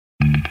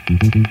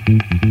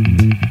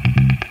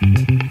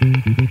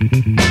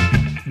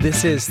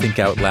This is Think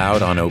Out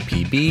Loud on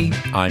OPB.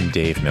 I'm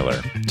Dave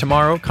Miller.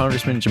 Tomorrow,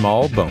 Congressman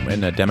Jamal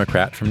Bowman, a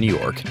Democrat from New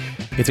York,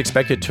 is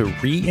expected to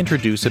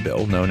reintroduce a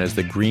bill known as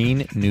the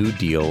Green New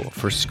Deal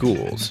for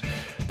schools.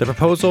 The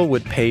proposal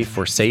would pay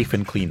for safe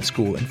and clean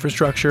school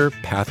infrastructure,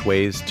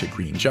 pathways to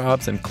green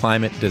jobs, and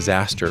climate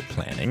disaster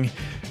planning.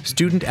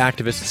 Student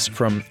activists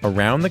from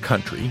around the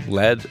country,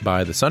 led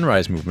by the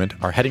Sunrise Movement,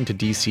 are heading to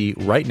D.C.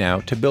 right now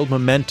to build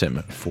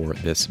momentum for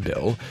this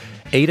bill.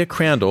 Adah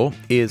Crandall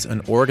is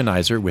an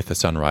organizer with the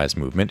Sunrise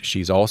Movement.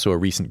 She's also a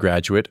recent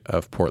graduate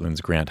of Portland's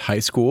Grant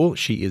High School.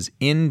 She is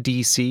in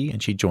D.C.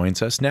 and she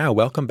joins us now.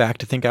 Welcome back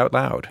to Think Out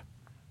Loud.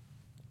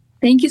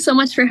 Thank you so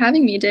much for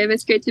having me, Dave.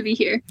 It's great to be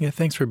here. Yeah,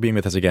 thanks for being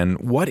with us again.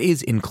 What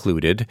is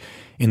included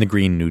in the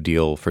Green New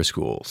Deal for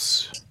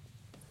schools?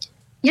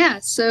 Yeah,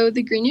 so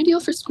the Green New Deal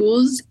for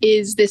Schools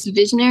is this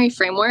visionary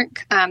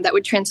framework that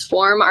would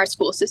transform our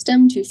school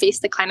system to face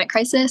the climate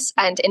crisis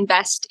and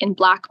invest in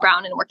Black,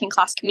 Brown, and working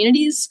class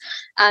communities.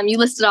 You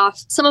listed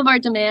off some of our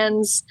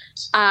demands,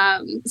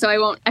 so I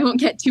won't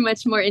get too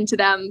much more into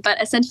them. But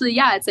essentially,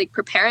 yeah, it's like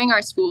preparing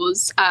our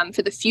schools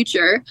for the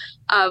future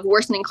of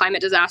worsening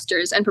climate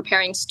disasters and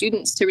preparing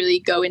students to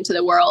really go into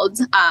the world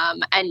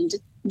and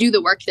do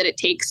the work that it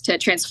takes to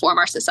transform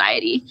our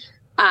society.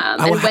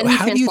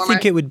 How do you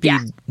think it would be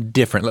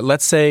different?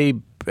 Let's say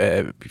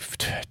 10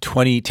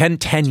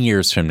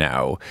 years from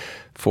now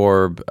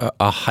for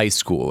a high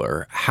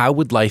schooler. How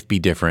would life be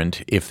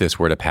different if this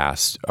were to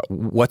pass?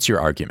 What's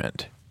your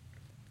argument?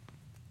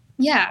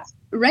 Yeah.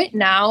 Right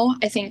now,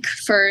 I think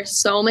for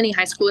so many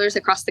high schoolers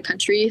across the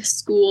country,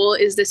 school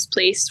is this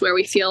place where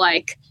we feel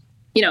like,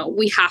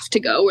 we have to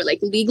go. We're like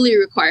legally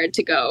required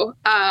to go.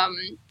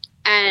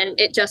 And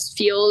it just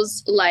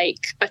feels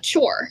like a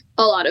chore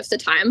a lot of the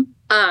time.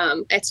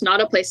 It's not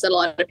a place that a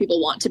lot of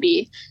people want to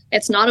be.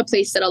 It's not a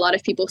place that a lot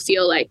of people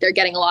feel like they're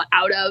getting a lot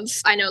out of.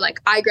 I know,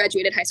 I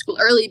graduated high school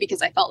early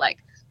because I felt like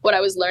what I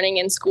was learning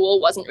in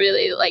school wasn't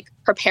really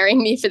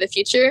preparing me for the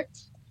future.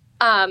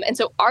 And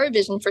so our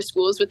vision for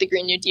schools with the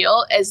Green New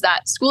Deal is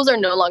that schools are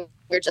no longer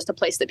just a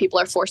place that people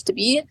are forced to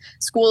be.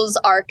 Schools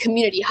are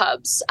community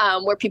hubs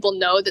where people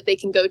know that they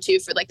can go to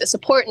for the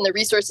support and the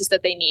resources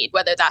that they need,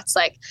 whether that's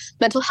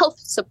mental health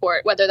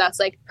support, whether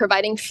that's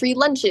providing free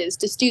lunches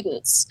to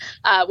students,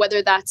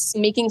 whether that's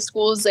making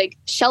schools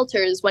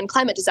shelters when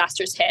climate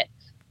disasters hit.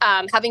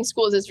 Having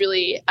schools is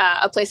really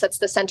a place that's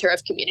the center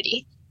of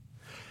community.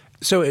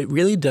 So it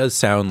really does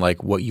sound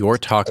like what you're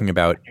talking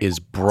about is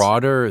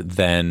broader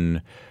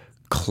than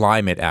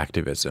climate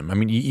activism. I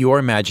mean, you're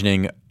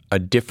imagining a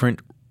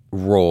different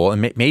role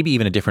and maybe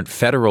even a different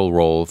federal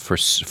role for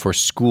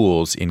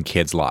schools in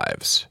kids'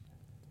 lives.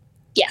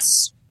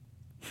 Yes.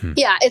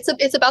 Yeah,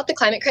 it's about the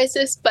climate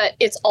crisis, but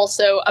it's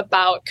also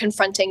about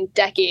confronting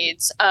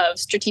decades of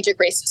strategic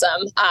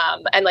racism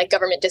and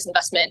government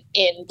disinvestment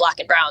in Black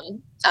and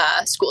Brown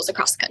schools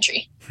across the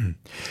country.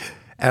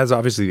 As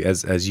obviously,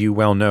 as you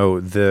well know,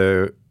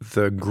 the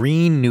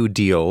Green New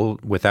Deal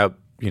without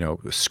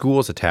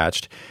schools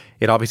attached,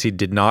 it obviously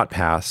did not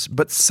pass,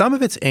 but some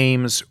of its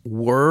aims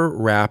were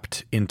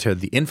wrapped into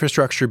the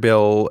infrastructure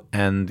bill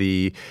and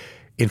the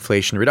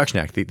Inflation Reduction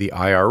Act, the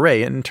IRA,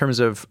 in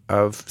terms of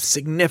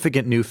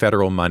significant new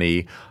federal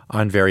money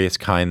on various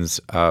kinds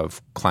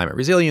of climate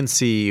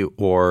resiliency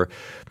or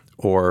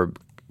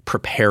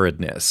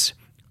preparedness.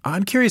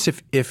 I'm curious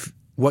if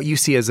what you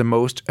see as the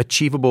most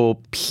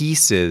achievable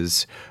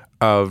pieces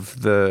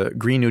of the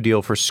Green New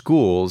Deal for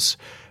schools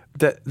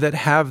that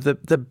have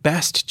the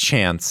best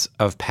chance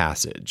of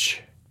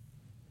passage?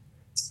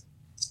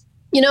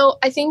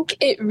 I think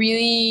it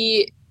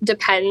really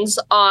depends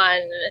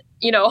on,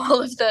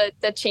 all of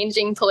the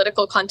changing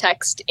political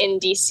context in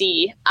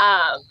DC.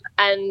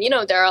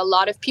 And there are a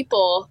lot of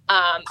people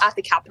at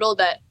the Capitol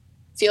that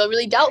feel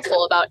really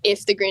doubtful about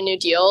if the Green New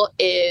Deal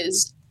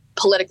is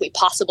politically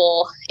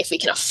possible, if we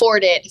can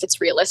afford it, if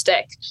it's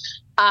realistic.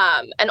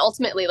 And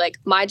ultimately,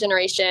 my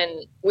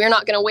generation, we're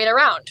not going to wait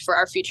around for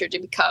our future to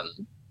become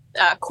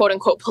quote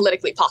unquote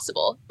politically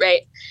possible,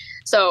 right?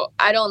 So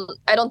I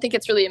don't think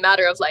it's really a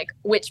matter of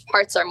which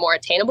parts are more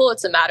attainable.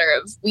 It's a matter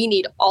of we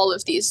need all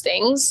of these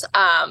things,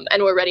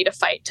 and we're ready to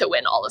fight to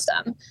win all of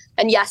them.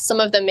 And yes, some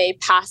of them may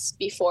pass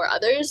before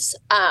others,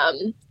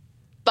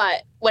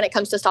 but when it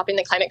comes to stopping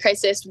the climate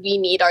crisis, we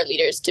need our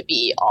leaders to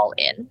be all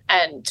in,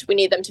 and we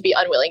need them to be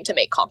unwilling to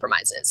make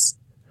compromises.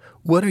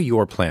 What are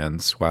your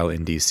plans while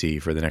in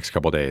DC for the next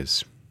couple of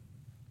days?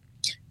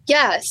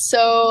 Yeah,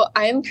 so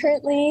I'm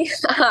currently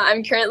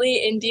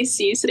in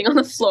DC sitting on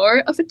the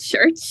floor of a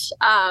church.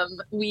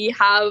 We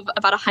have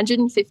about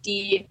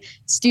 150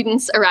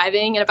 students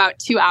arriving in about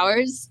 2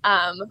 hours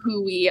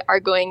who we are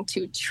going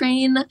to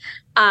train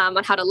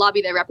on how to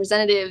lobby their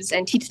representatives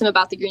and teach them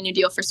about the Green New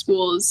Deal for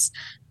schools.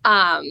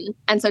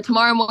 And so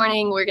tomorrow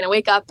morning, we're going to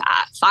wake up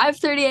at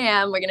 5:30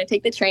 a.m. We're going to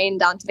take the train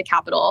down to the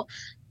Capitol.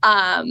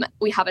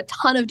 We have a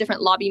ton of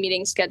different lobby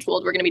meetings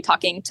scheduled. We're going to be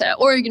talking to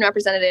Oregon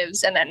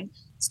representatives, and then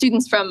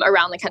students from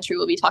around the country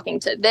will be talking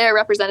to their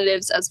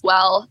representatives as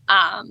well.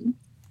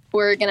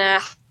 We're going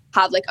to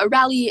have like a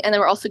rally, and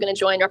then we're also going to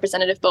join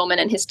Representative Bowman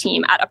and his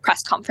team at a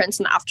press conference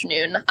in the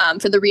afternoon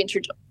for the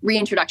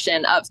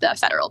reintroduction of the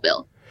federal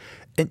bill.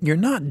 And you're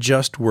not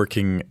just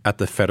working at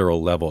the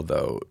federal level,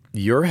 though.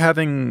 You're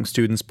having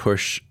students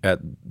push at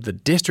the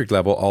district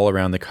level all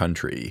around the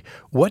country.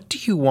 What do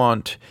you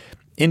want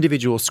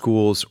individual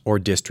schools or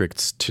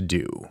districts to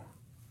do?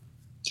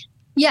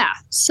 Yeah,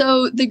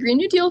 so the Green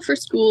New Deal for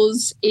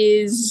schools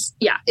is,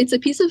 it's a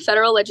piece of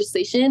federal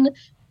legislation,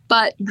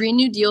 but Green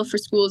New Deal for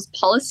schools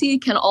policy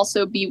can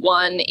also be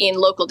won in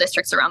local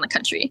districts around the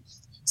country.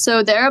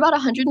 So there are about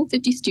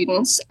 150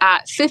 students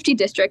at 50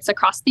 districts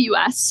across the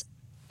U.S.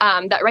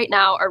 That right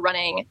now are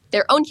running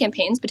their own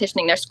campaigns,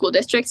 petitioning their school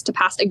districts to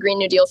pass a Green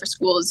New Deal for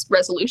schools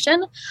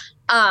resolution.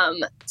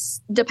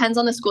 Depends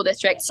on the school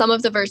district. Some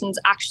of the versions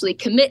actually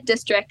commit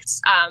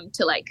districts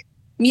to like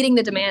meeting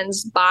the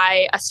demands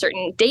by a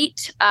certain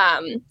date.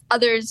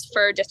 Others,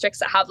 for districts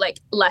that have like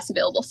less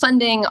available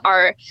funding,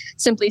 are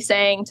simply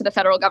saying to the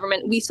federal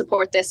government, we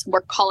support this,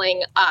 we're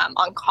calling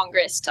on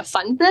Congress to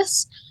fund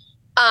this.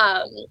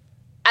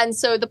 And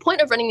so the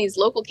point of running these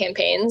local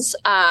campaigns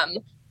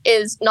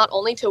is not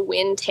only to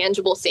win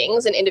tangible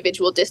things in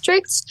individual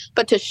districts,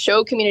 but to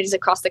show communities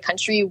across the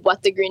country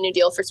what the Green New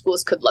Deal for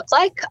schools could look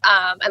like,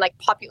 and like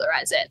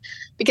popularize it.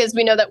 Because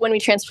we know that when we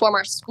transform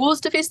our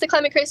schools to face the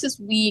climate crisis,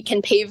 we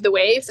can pave the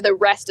way for the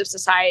rest of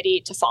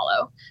society to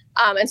follow.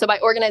 And so by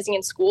organizing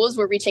in schools,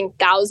 we're reaching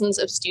thousands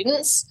of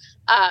students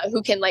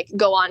who can like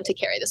go on to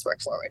carry this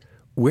work forward.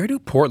 Where do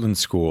Portland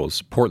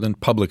schools,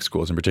 Portland public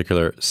schools in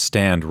particular,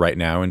 stand right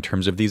now in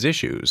terms of these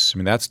issues? I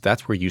mean,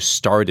 that's where you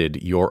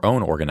started your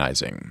own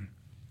organizing.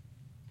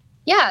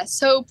 Yeah,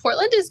 so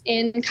Portland is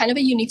in kind of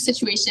a unique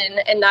situation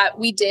in that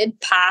we did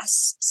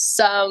pass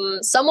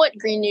some somewhat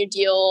Green New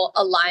Deal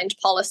aligned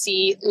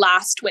policy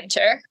last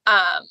winter,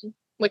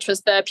 which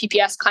was the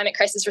PPS Climate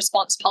Crisis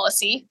Response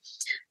Policy.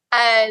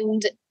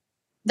 And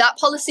that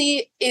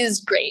policy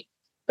is great.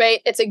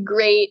 Right? It's a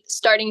great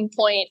starting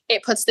point.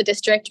 It puts the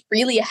district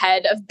really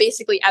ahead of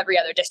basically every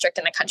other district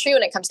in the country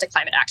when it comes to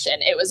climate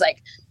action. It was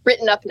like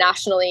written up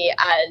nationally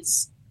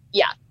as,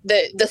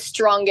 the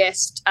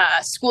strongest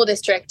school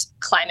district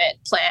climate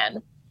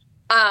plan.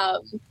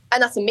 And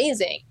that's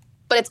amazing.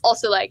 But it's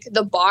also like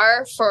the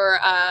bar for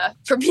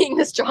being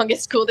the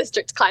strongest school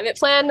district climate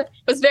plan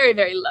was very,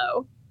 very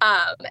low.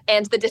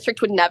 And the district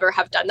would never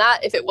have done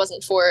that if it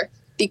wasn't for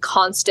the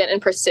constant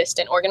and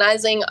persistent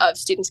organizing of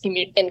students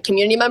and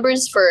community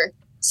members for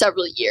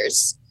several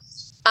years.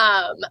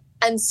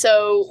 And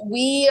so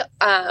we,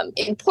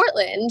 in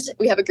Portland,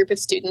 we have a group of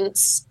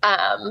students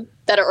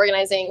that are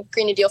organizing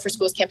Green New Deal for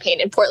Schools campaign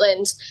in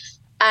Portland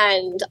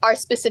and are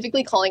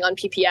specifically calling on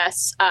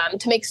PPS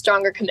to make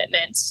stronger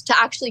commitments to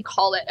actually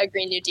call it a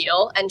Green New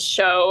Deal and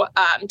show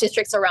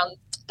districts around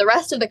the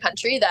rest of the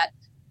country that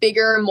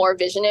bigger, more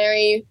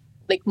visionary,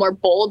 like more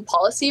bold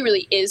policy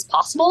really is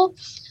possible.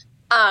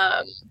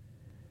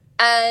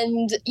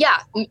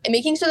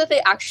 Making sure that they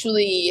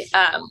actually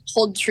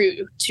hold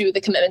true to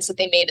the commitments that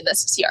they made in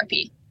this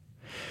CRP.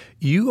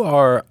 You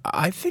are,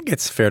 I think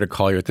it's fair to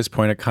call you at this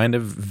point, a kind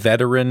of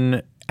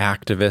veteran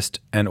activist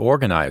and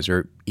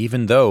organizer,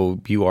 even though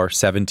you are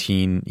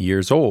 17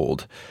 years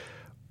old.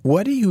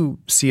 What do you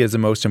see as the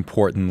most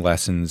important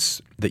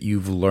lessons that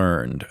you've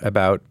learned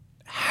about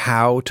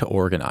how to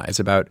organize,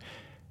 about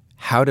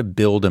how to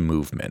build a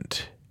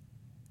movement?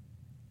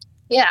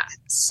 Yeah.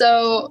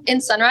 So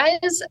in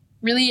Sunrise,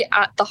 really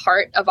at the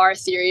heart of our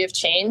theory of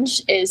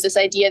change is this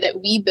idea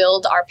that we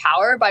build our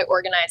power by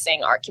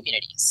organizing our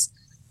communities.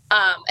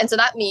 And so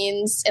that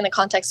means, in the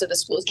context of the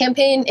schools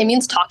campaign, it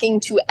means talking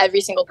to every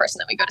single person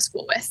that we go to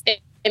school with.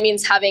 It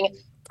means having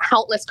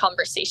countless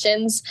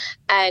conversations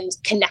and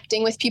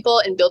connecting with people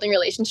and building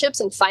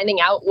relationships and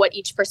finding out what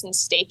each person's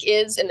stake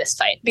is in this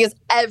fight, because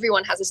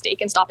everyone has a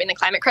stake in stopping the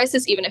climate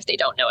crisis, even if they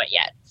don't know it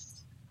yet.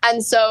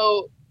 And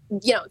so,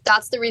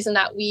 that's the reason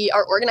that we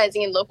are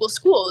organizing in local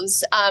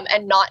schools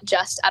and not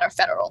just at our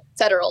federal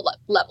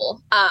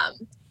level.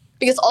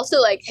 Because also,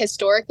 like,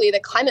 historically, the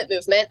climate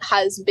movement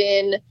has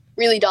been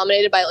really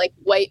dominated by like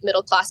white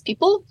middle class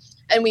people.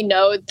 And we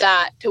know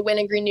that to win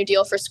a Green New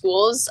Deal for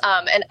schools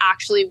and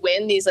actually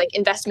win these like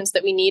investments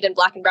that we need in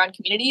Black and brown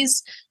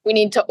communities, we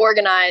need to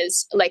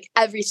organize like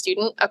every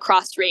student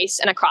across race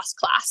and across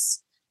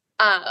class.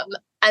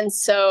 And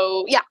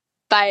so,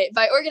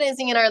 by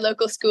organizing in our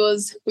local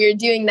schools, we're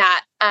doing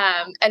that.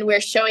 And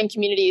we're showing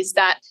communities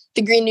that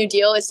the Green New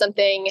Deal is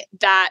something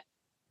that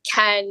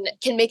can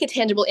make a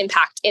tangible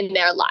impact in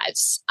their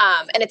lives.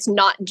 And it's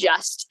not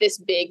just this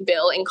big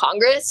bill in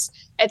Congress.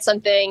 It's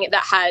something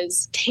that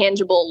has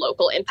tangible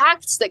local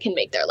impacts that can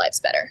make their lives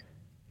better.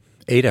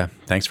 Adah,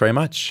 thanks very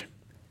much.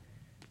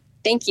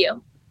 Thank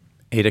you.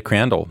 Adah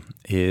Crandall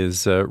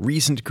is a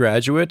recent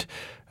graduate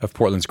of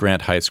Portland's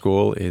Grant High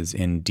School, is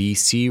in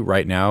D.C.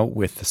 right now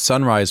with the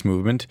Sunrise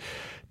Movement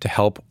to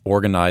help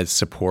organize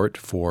support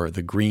for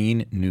the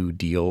Green New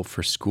Deal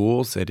for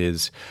schools. It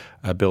is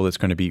a bill that's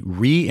going to be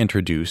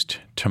reintroduced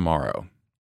tomorrow.